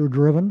was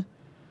issue-driven.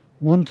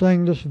 One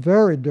thing this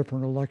very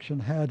different election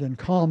had in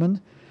common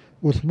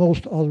with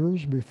most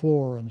others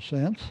before and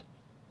since.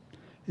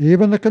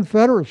 Even the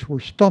Confederates were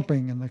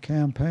stumping in the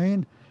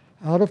campaign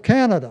out of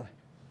Canada,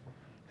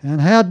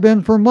 and had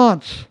been for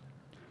months,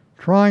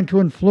 trying to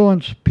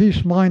influence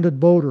peace-minded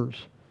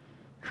voters,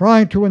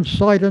 trying to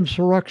incite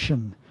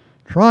insurrection,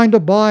 trying to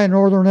buy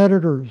Northern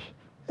editors,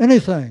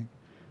 anything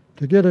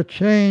to get a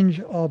change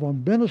of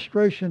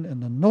administration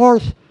in the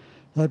North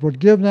that would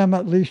give them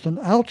at least an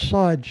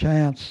outside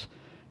chance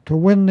to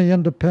win the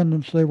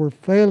independence they were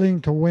failing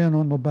to win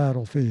on the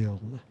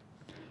battlefield.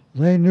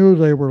 They knew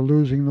they were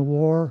losing the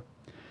war.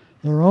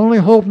 Their only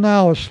hope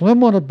now, a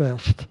slim one at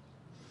best,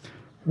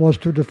 was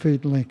to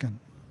defeat Lincoln.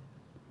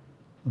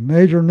 The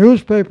major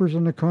newspapers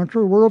in the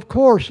country were, of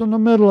course, in the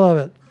middle of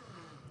it,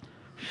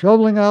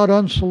 shoveling out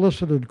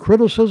unsolicited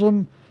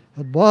criticism,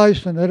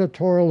 advice, and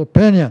editorial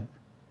opinion,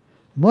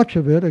 much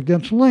of it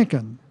against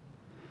Lincoln.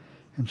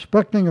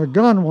 Inspecting a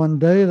gun one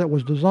day that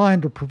was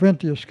designed to prevent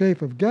the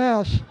escape of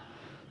gas,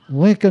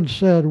 Lincoln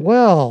said,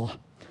 "Well,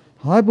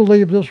 I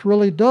believe this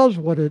really does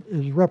what it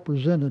is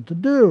represented to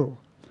do.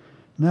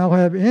 Now,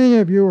 have any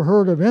of you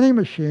heard of any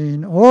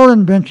machine or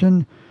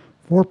invention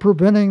for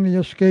preventing the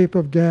escape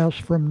of gas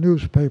from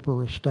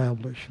newspaper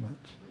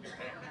establishments?"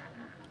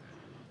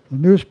 The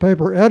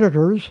newspaper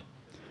editors,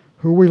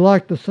 who we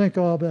like to think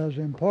of as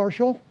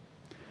impartial,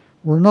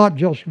 were not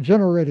just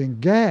generating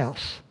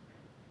gas.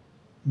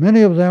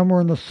 Many of them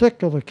were in the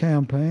thick of the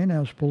campaign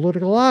as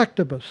political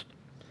activists.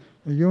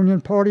 The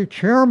Union Party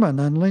chairman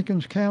and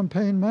Lincoln's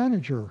campaign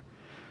manager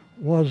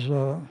was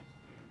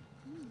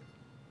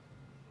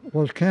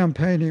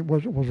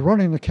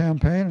running the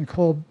campaign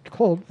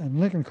and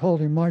Lincoln called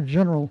him my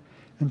general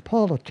in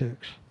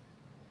politics.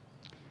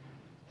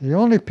 The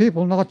only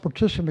people not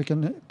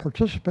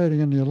participating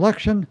in the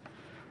election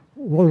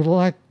were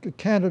like the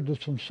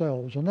candidates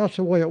themselves, and that's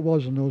the way it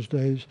was in those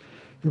days.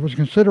 It was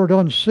considered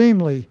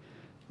unseemly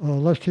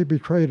lest he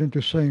betrayed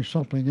into saying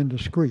something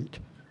indiscreet.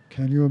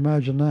 Can you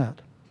imagine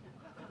that?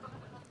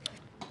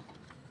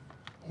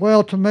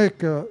 Well, to make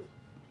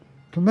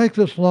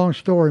this long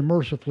story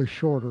mercifully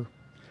shorter,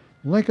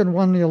 Lincoln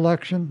won the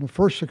election, the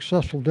first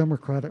successful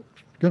Democrat,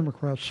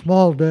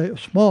 small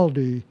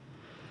d,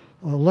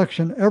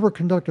 election ever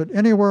conducted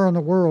anywhere in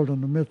the world in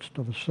the midst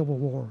of a civil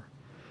war.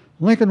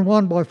 Lincoln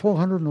won by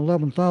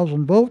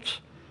 411,000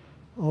 votes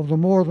of the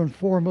more than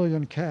 4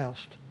 million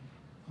cast,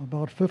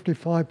 about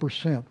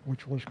 55%,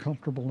 which was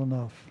comfortable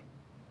enough.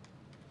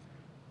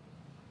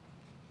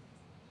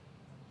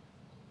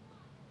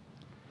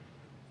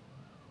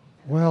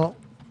 Well,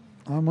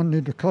 I'm going to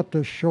need to cut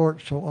this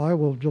short, so I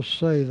will just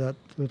say that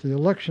the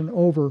election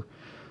over,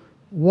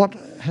 what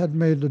had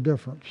made the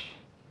difference?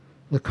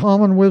 The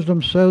common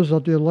wisdom says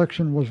that the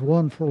election was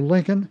won for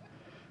Lincoln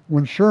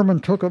when Sherman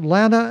took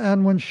Atlanta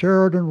and when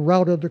Sheridan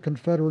routed the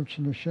Confederates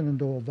in the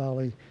Shenandoah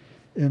Valley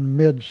in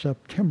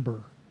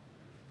mid-September.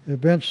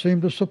 Events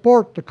seemed to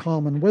support the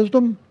common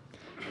wisdom,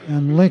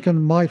 and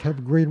Lincoln might have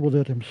agreed with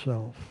it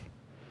himself.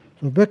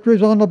 The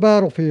victories on the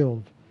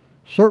battlefield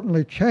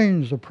certainly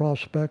changed the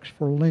prospects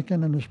for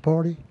Lincoln and his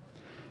party,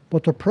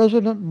 but the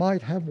president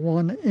might have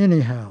won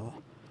anyhow,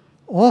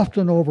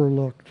 often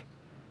overlooked,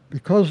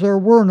 because there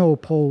were no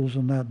polls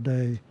in that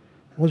day,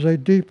 was a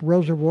deep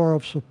reservoir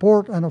of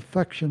support and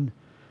affection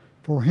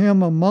for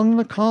him among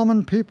the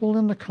common people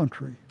in the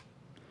country.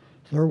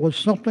 There was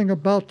something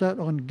about that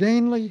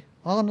ungainly,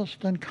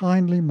 honest, and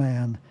kindly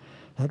man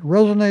that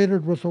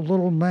resonated with the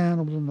little man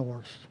of the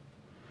North.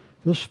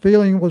 This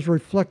feeling was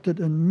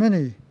reflected in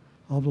many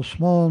of the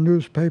small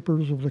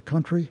newspapers of the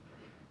country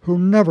who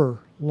never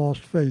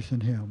lost faith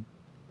in him.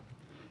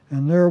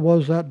 And there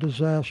was that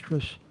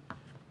disastrous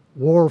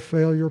war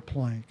failure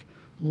plank.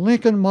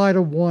 Lincoln might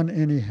have won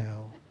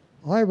anyhow.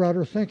 I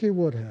rather think he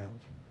would have,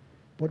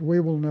 but we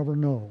will never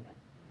know.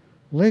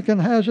 Lincoln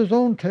has his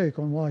own take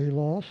on why he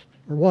lost,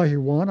 or why he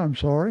won, I'm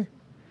sorry.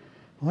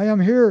 I am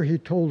here, he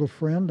told a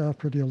friend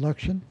after the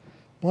election,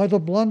 by the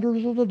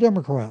blunders of the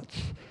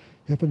Democrats.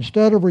 If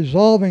instead of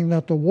resolving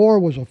that the war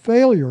was a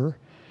failure,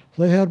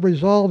 they had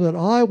resolved that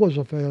I was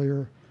a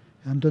failure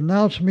and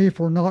denounced me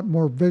for not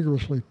more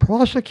vigorously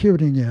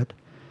prosecuting it,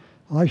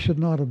 I should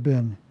not have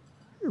been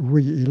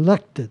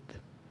reelected.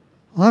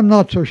 I'm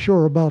not so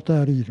sure about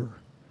that either.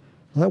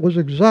 That was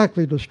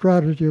exactly the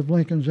strategy of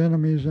Lincoln's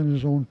enemies in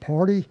his own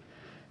party,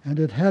 and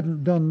it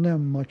hadn't done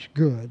them much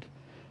good.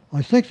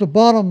 I think the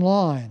bottom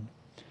line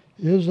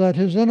is that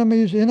his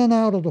enemies in and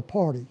out of the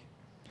party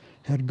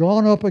had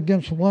gone up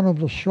against one of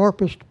the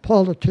sharpest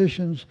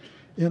politicians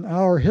in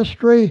our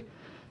history,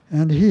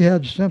 and he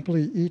had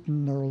simply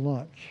eaten their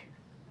lunch.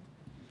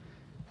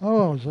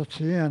 Oh, that's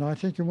the end. I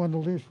think you want to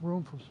leave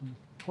room for some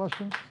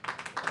questions.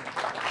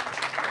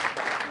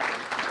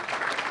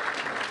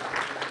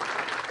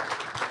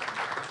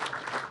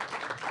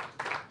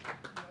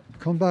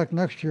 Come back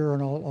next year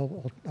and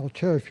I'll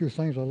tell you a few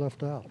things I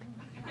left out.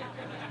 We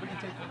can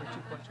take 1 or 2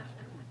 questions.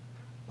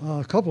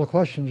 A couple of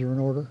questions are in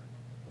order.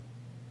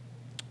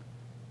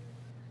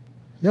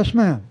 Yes,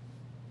 ma'am.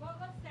 Well,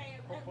 let's say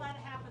Atlanta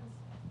happens.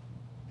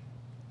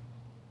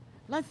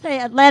 Let's say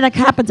Atlanta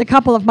happens a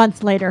couple of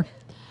months later.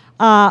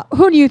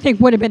 Who do you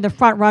think would have been the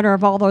front runner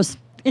of all those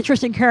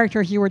interesting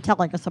characters you were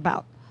telling us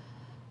about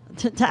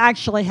to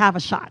actually have a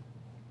shot?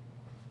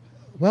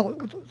 Well,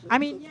 I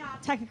mean, yeah,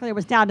 technically it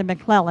was down to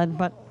McClellan,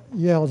 but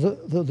yeah,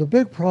 the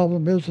big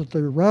problem is that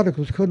the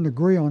radicals couldn't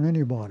agree on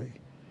anybody.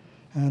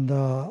 And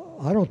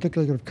I don't think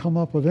they could have come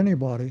up with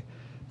anybody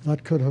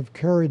that could have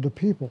carried the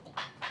people.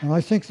 And I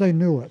think they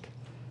knew it.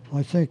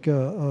 I think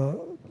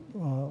in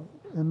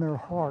their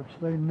hearts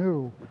they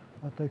knew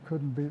that they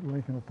couldn't beat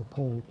Lincoln at the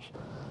polls.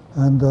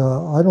 And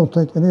I don't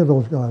think any of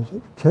those guys,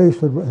 Chase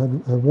had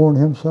worn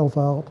himself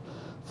out.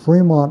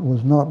 Fremont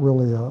was not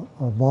really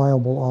a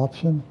viable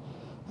option.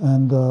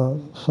 And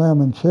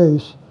Sam and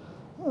Chase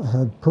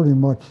had pretty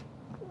much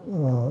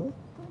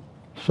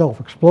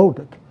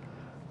self-exploded.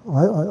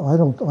 I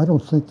don't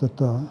think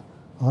that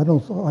I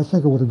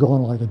think it would have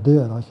gone like it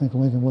did. I think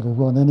Lincoln would have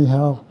run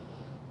anyhow,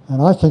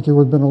 and I think he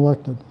would have been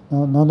elected.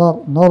 Now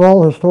not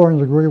all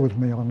historians agree with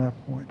me on that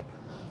point,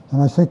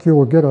 and I think you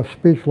will get a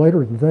speech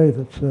later today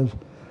that says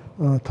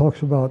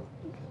talks about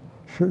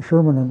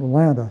Sherman in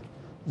Atlanta,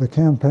 the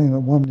campaign that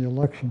won the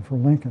election for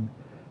Lincoln.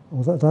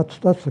 Well,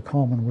 that's the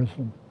common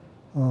wisdom.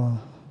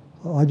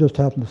 I just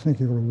happen to think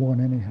he would have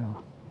won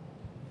anyhow.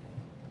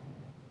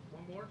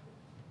 One more?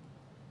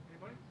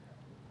 Anybody?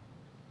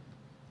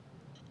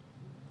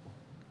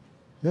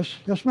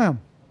 Yes, ma'am.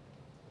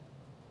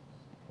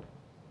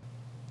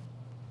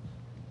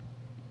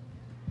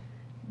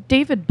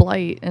 David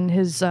Blight, in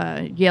his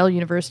Yale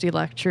University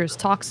lectures,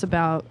 talks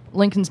about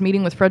Lincoln's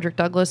meeting with Frederick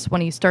Douglass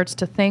when he starts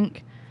to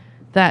think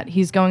that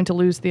he's going to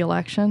lose the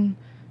election.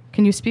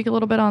 Can you speak a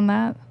little bit on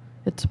that?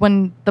 It's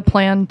when the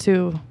plan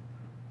to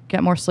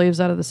get more slaves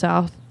out of the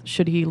South,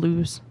 should he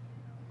lose.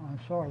 I'm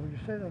sorry, would you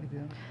say that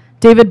again?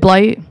 David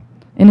Blight,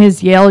 in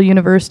his Yale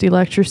University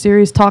lecture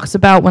series, talks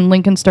about when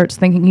Lincoln starts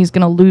thinking he's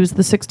going to lose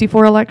the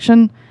 64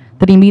 election,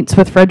 that he meets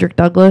with Frederick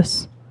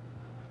Douglass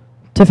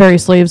to ferry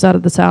slaves out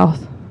of the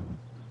South,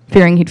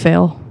 fearing he'd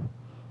fail.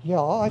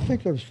 Yeah, I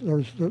think there's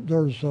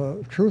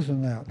truth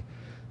in that,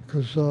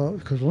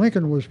 because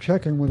Lincoln was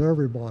checking with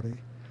everybody,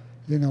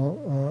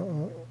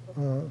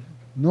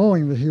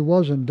 knowing that he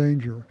was in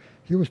danger.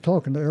 He was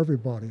talking to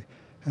everybody,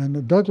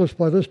 and Douglass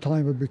by this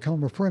time had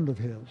become a friend of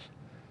his.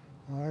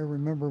 I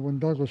remember when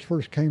Douglass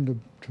first came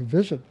to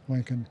visit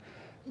Lincoln,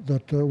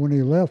 that when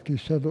he left, he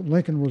said that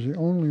Lincoln was the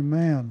only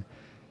man,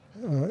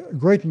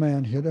 great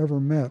man he had ever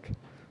met,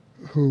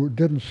 who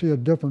didn't see a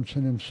difference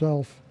in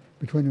himself,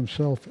 between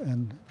himself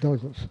and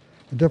Douglass,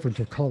 a difference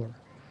of color.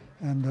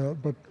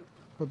 And but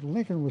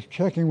Lincoln was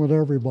checking with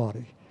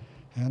everybody,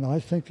 and I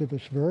think that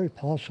it's very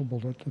possible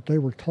that they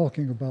were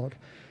talking about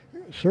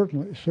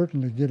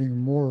certainly getting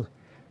more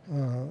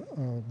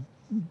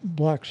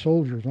black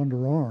soldiers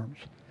under arms.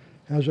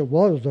 As it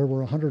was, there were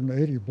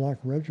 180 black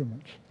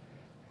regiments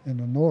in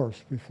the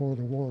North before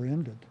the war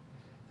ended,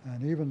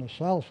 and even the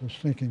South was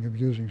thinking of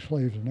using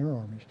slaves in their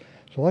armies.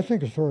 So I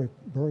think it's very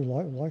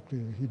likely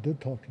that he did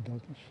talk to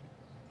Douglass.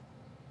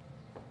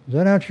 Does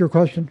that answer your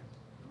question?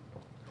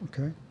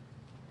 Okay.